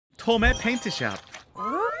톰의 페인트샵.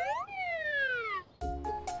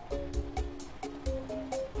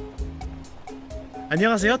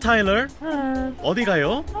 안녕하세요, 타일러. 어디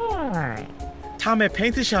가요? 톰의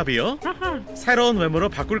페인트샵이요? 새로운 외모로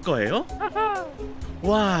바꿀 거예요?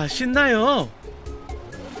 와, 신나요.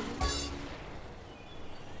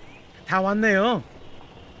 다 왔네요.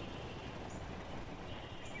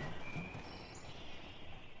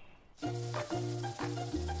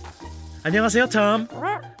 안녕하세요, 톰.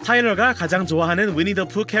 타일러가 가장 좋아하는 위니 더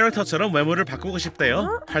푸 캐릭터처럼 외모를 바꾸고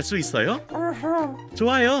싶대요. 할 수 있어요?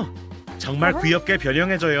 좋아요. 정말 귀엽게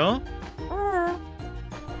변형해줘요.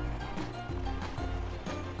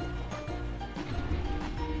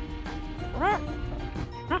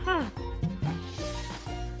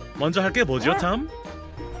 먼저 할 게 뭐죠, 톰?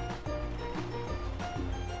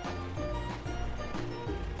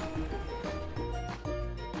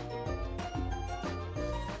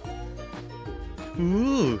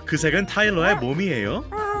 그 색은 타일러의 몸이에요?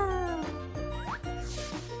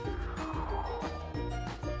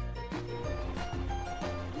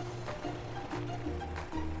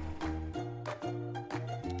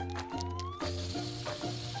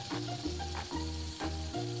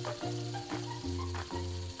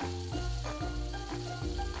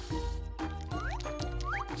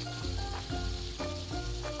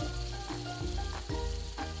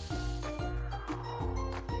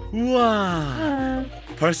 우와,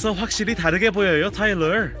 벌써 확실히 다르게 보여요,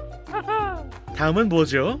 타일러. 다음은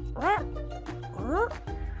뭐죠?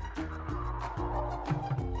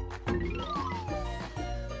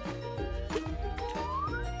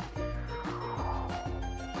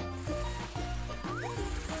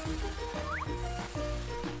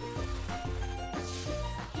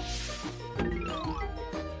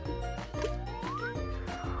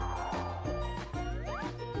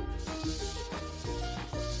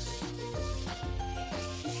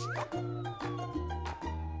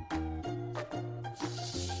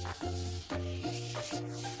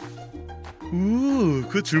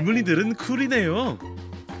 그 줄무늬들은 쿨이네요.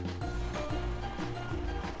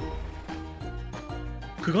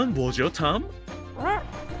 그건 뭐죠, 톰?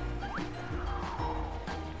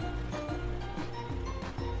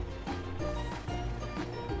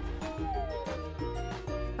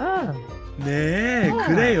 네,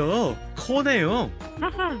 그래요. 코네요.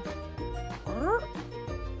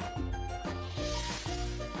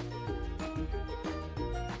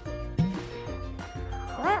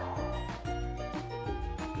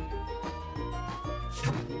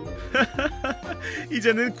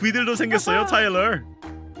 이제는 귀들도 생겼어요, 타일러.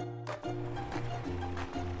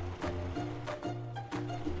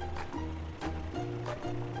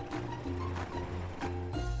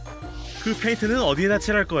 그 페인트는 어디에다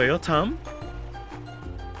칠할 거예요, 톰?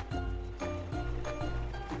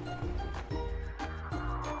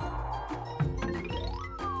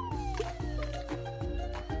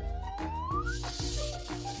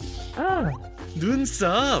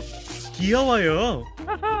 눈썹! 귀여워요.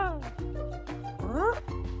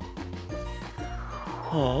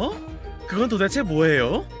 그건 도대체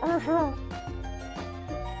뭐예요?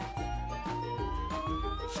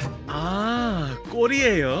 아,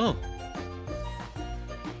 꼬리예요.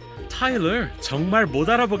 타일러, 정말 못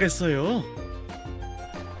알아보겠어요.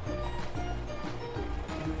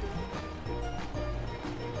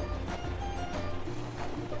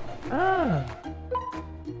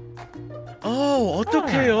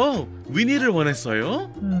 어떡해요? 위니를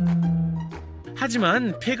원했어요?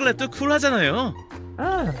 하지만 피글렛도 쿨하잖아요.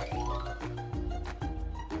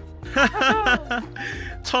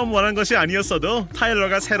 처음 원한 것이 아니었어도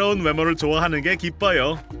타일러가 새로운 외모를 좋아하는 게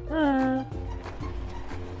기뻐요.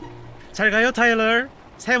 잘 가요, 타일러.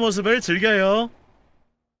 새 모습을 즐겨요.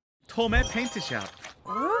 톰의 페인트샵.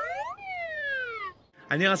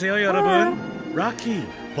 안녕하세요, 여러분. 락키,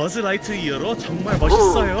 버즈라이트 이어로 정말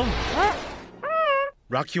멋있어요.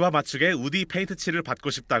 락키와 맞추게 우디 페인트칠을 받고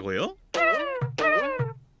싶다고요?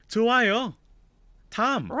 좋아요.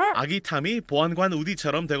 탐, 아기 탐이 보안관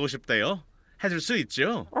우디처럼 되고 싶대요. 해줄 수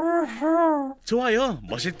있죠? 좋아요.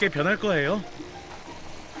 멋있게 변할 거예요.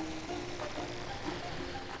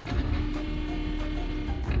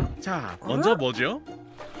 자, 먼저 뭐죠?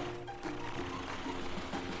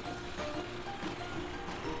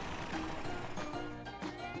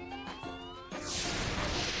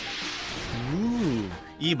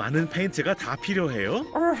 이 많은 페인트가 다 필요해요?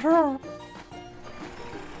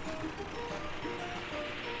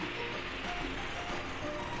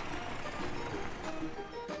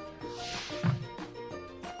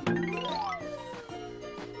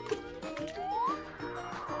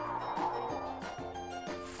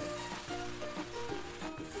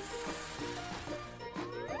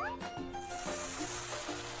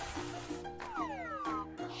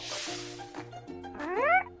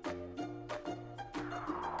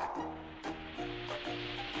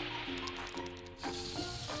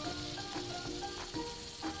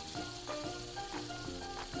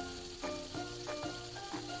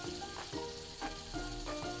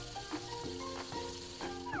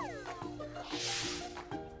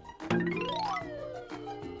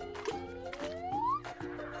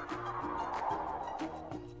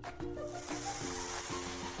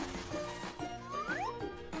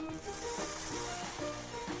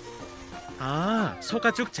 아,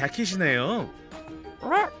 소가죽 자켓이네요.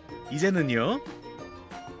 이제는요?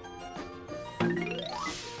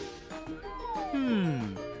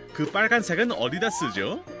 그 빨간색은 어디다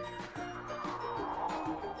쓰죠?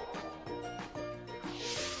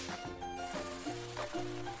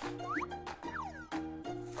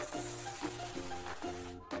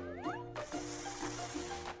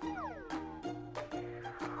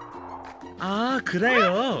 아,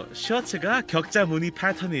 그래요. 셔츠가 격자 무늬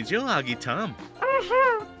패턴이죠, 아기 탐.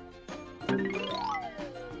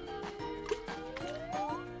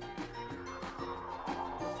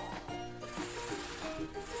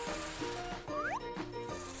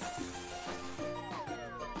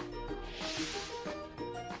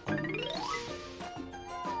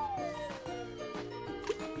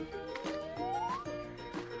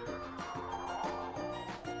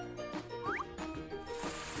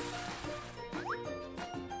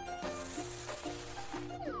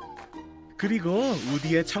 그리고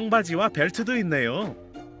우디의 청바지와 벨트도 있네요.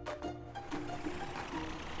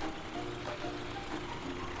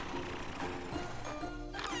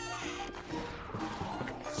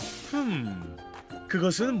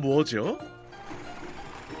 그것은 뭐죠?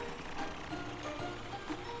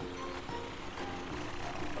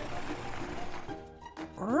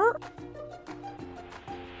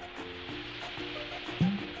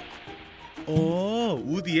 오,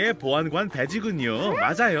 우디의 보안관 배지군요.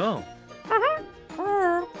 맞아요.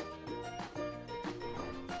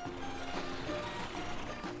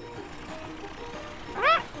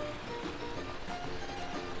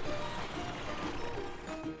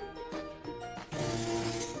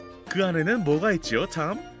 그 안에는 뭐가 있죠,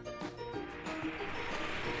 탐?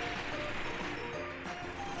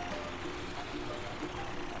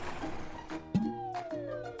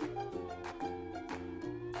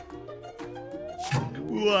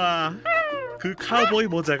 우와, 그 카우보이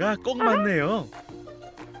모자가 꼭 맞네요.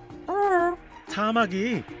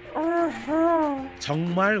 탐아기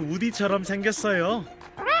정말 우디처럼 생겼어요.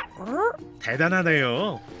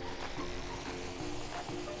 대단하네요.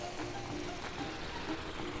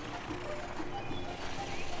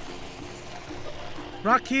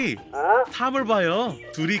 락키, 탐을 봐요.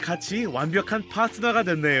 둘이 같이 완벽한 파트너가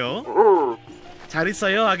됐네요. 잘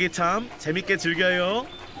있어요, 아기 탐. 재밌게 즐겨요.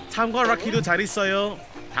 탐과 락키도 잘 있어요.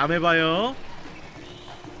 다음에 봐요.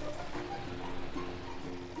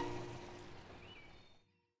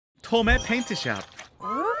 톰의 페인트샵.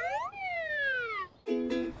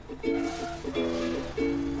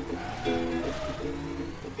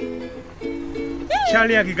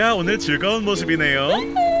 찰리 아기가 오늘 즐거운 모습이네요.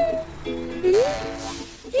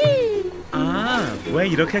 아, 왜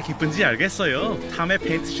이렇게 기쁜지 알겠어요. 탐의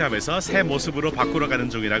페인트샵에서 새 모습으로 바꾸러 가는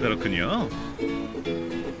중이라 그렇군요.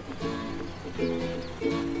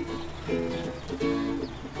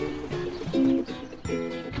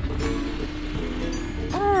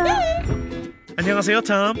 안녕하세요,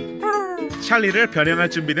 탐. 찰리를 변형할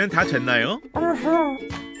준비는 다 됐나요?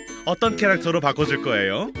 어떤 캐릭터로 바꿔줄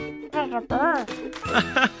거예요?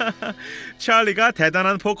 찰리가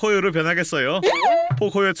대단한 포코요로 변하겠어요.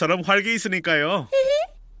 포코요처럼 활기 있으니까요.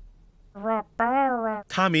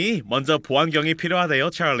 탐이 먼저 보안경이 필요하대요,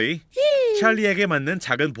 찰리. 찰리에게 맞는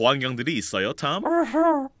작은 보안경들이 있어요, 탐.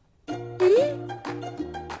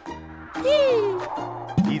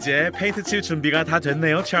 이제 페인트 칠 준비가 다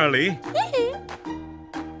됐네요, 찰리.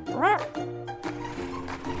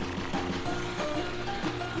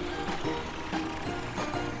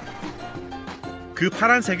 그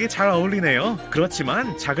파란색이 잘 어울리네요.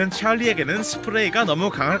 그렇지만 작은 찰리에게는 스프레이가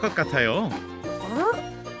너무 강할 것 같아요.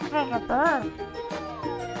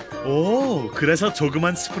 오, 그래서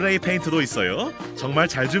조그만 스프레이 페인트도 있어요? 정말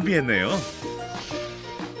잘 준비했네요.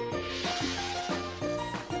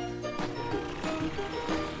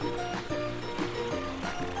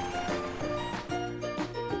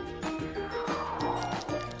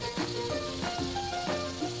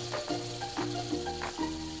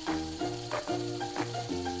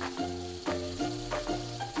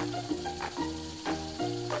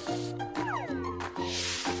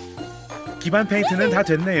 기반 페인트는 다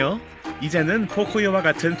됐네요. 이제는 포코요와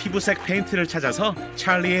같은 피부색 페인트를 찾아서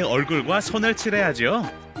찰리의 얼굴과 손을 칠해야죠.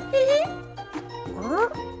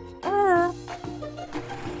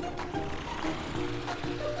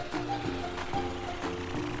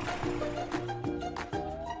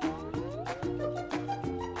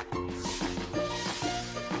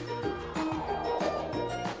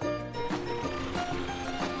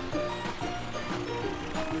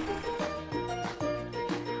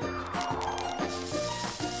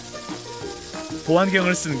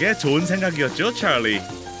 보안경을 쓴 게 좋은 생각이었죠, 찰리.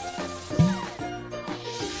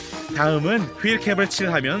 다음은 휠캡을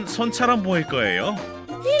칠하면 손처럼 보일 거예요.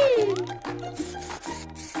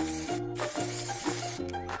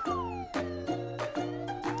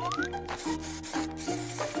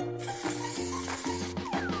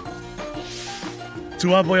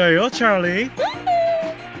 좋아 보여요, 찰리?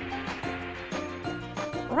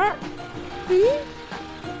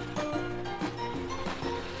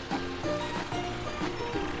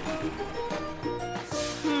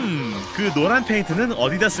 그 노란 페인트는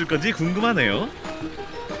어디다 쓸 건지 궁금하네요.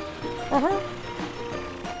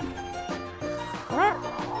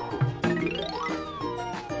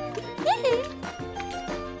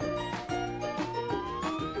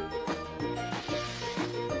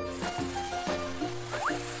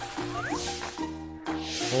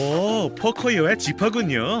 오, 포코요의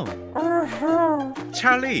지퍼군요.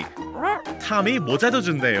 찰리, 탐이 모자도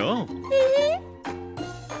준대요.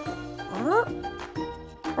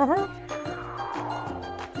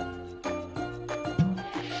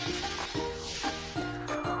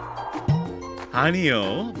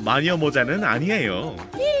 아니요, 마녀 모자는 아니에요.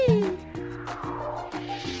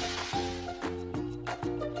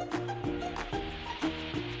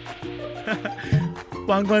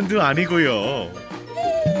 왕관도 아니고요.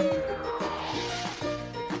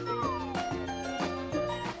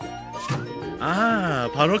 아,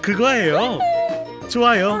 바로 그거예요.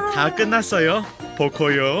 좋아요, 다 끝났어요.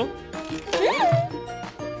 보코요.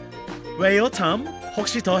 왜요, 탐?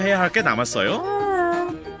 혹시 더 해야 할 게 남았어요?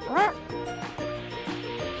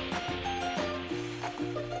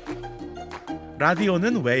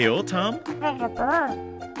 라디오는 왜요, 탐?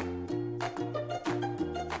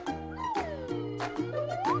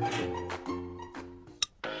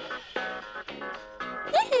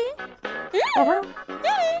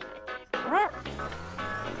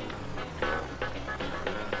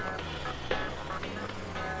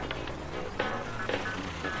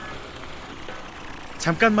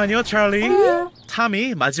 잠깐만요, 찰리.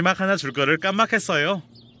 탐이 마지막 하나 줄 거를 깜빡했어요.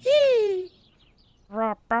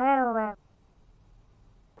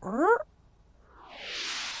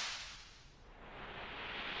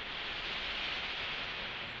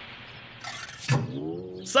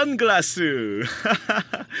 선글라스.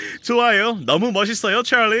 좋아요, 너무 멋있어요,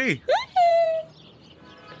 찰리.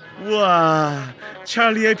 우와,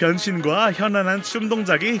 찰리의 변신과 현란한 춤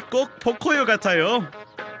동작이 꼭 포코요 같아요.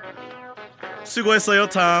 수고했어요,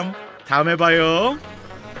 탐. 다음에 봐요.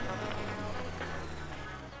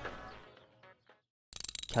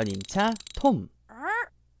 견인차 톰.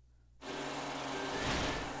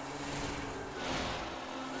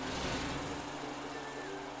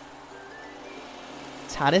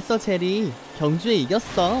 잘했어, 제리. 경주에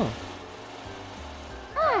이겼어.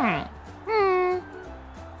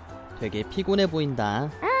 되게 피곤해 보인다.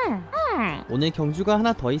 오늘 경주가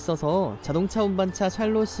하나 더 있어서 자동차 운반차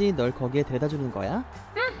샬롯이 널 거기에 데려다 주는 거야?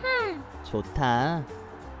 좋다.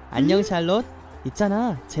 안녕, 샬롯.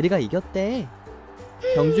 있잖아, 제리가 이겼대.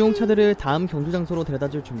 경주용 차들을 다음 경주 장소로 데려다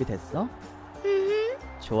줄 준비 됐어?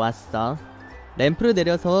 좋았어. 램프를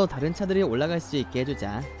내려서 다른 차들이 올라갈 수 있게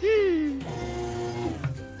해주자.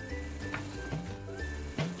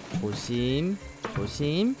 조심,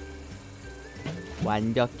 조심.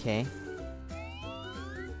 완벽해.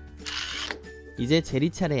 이제 제리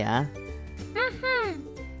차례야.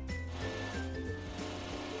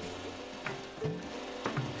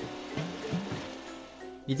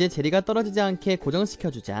 이제 제리가 떨어지지 않게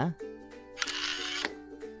고정시켜주자.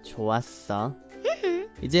 좋았어.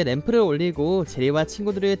 이제 램프를 올리고 제리와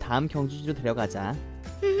친구들을 다음 경주지로 데려가자.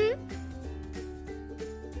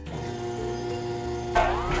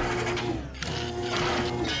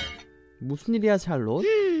 무슨 일이야, 샬롯?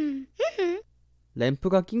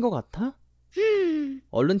 램프가 낀 것 같아?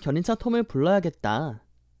 얼른 견인차 톰을 불러야겠다.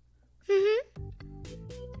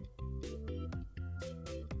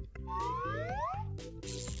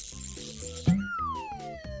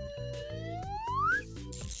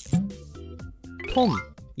 톰,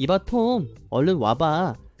 이봐 톰, 얼른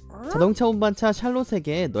와봐. 자동차 운반차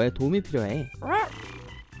샬롯에게 너의 도움이 필요해.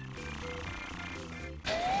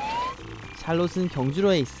 샬롯은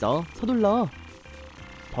경주로에 있어. 서둘러.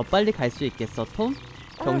 더 빨리 갈 수 있겠어, 톰?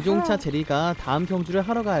 경주용차 제리가 다음 경주를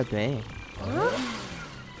하러 가야 돼.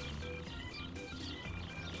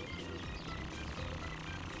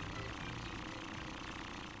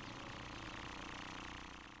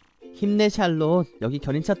 힘내, 샬롯. 여기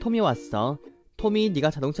견인차 톰이 왔어. 톰이 네가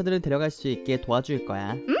자동차들을 데려갈 수 있게 도와줄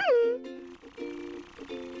거야.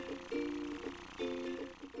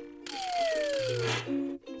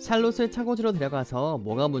 샬롯을 차고지로 데려가서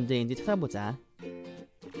뭐가 문제인지 찾아보자.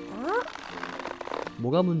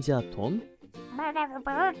 뭐가 문제야, 톰?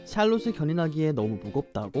 샬롯을 견인하기에 너무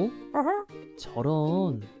무겁다고?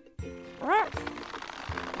 저런.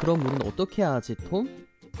 그럼 우린 어떻게 해야 하지, 톰?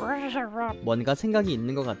 뭔가 생각이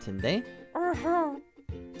있는 것 같은데?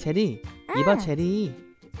 제리, 이봐 제리.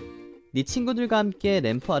 네 친구들과 함께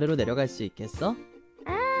램프 아래로 내려갈 수 있겠어?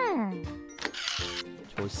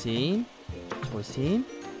 조심, 조심.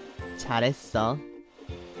 잘했어.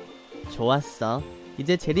 좋았어.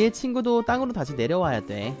 이제 제리의 친구도 땅으로 다시 내려와야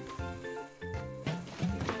돼.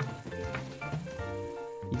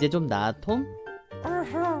 이제 좀 나아, 톰?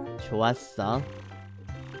 좋았어.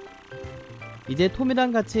 이제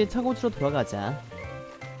톰이랑 같이 차고지로 돌아가자.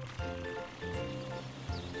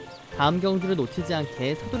 다음 경주를 놓치지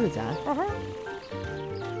않게 서두르자.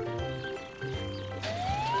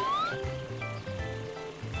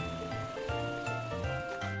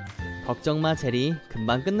 걱정마 제리,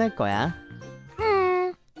 금방 끝날 거야.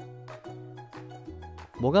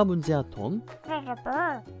 뭐가 문제야 톰?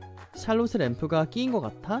 샬롯의 램프가 끼인 것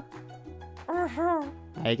같아?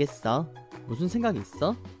 알겠어. 무슨 생각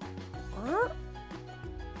있어?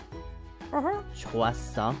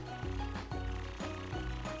 좋았어.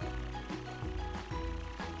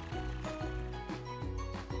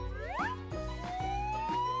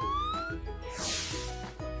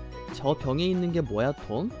 저 병에 있는 게 뭐야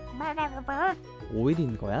톰?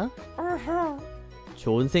 오일인 거야?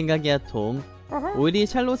 좋은 생각이야 톰. 오일이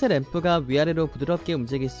샬롯의 램프가 위아래로 부드럽게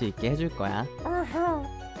움직일 수 있게 해줄 거야.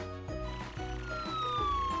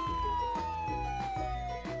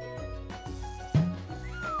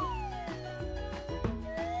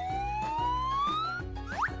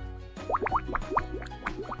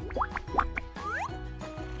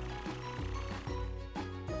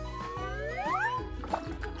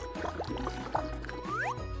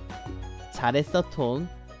 잘했어 톰.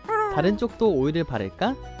 다른 쪽도 오일을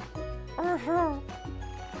바를까?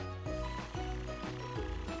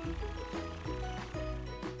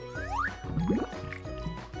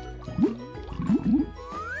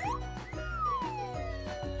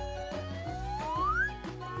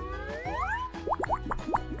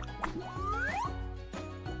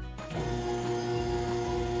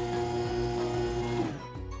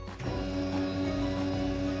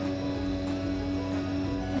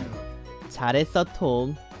 잘했어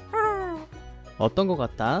톰. 어떤 거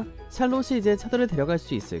같다? 샬롯이 이제 차들을 데려갈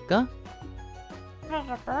수 있을까?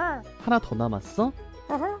 하나 더 남았어?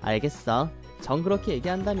 알겠어. 정 그렇게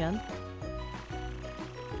얘기한다면.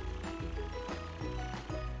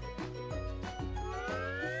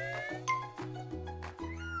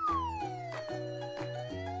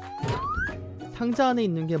 상자 안에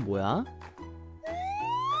있는 게 뭐야?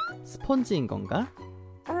 스펀지인 건가?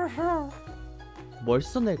 뭘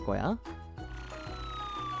씻어낼 거야?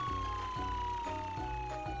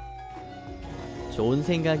 좋은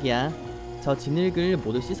생각이야. 저 진흙을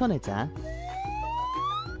모두 씻어내자.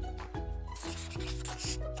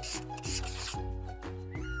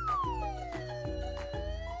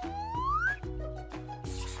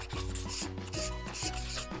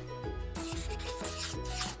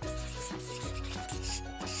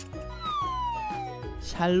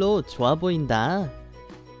 샬롯 좋아 보인다.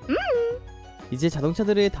 이제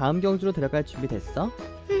자동차들을 다음 경주로 데려갈 준비 됐어?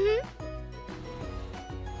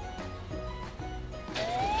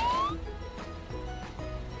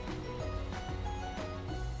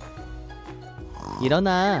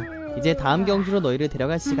 일어나. 이제 다음 경주로 너희를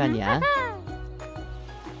데려갈 시간이야.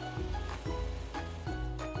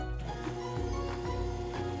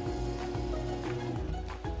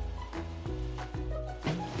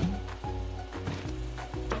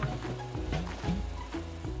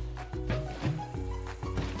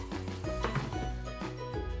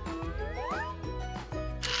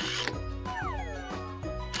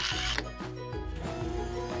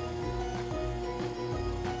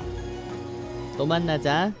 또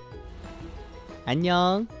만나자.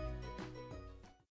 안녕.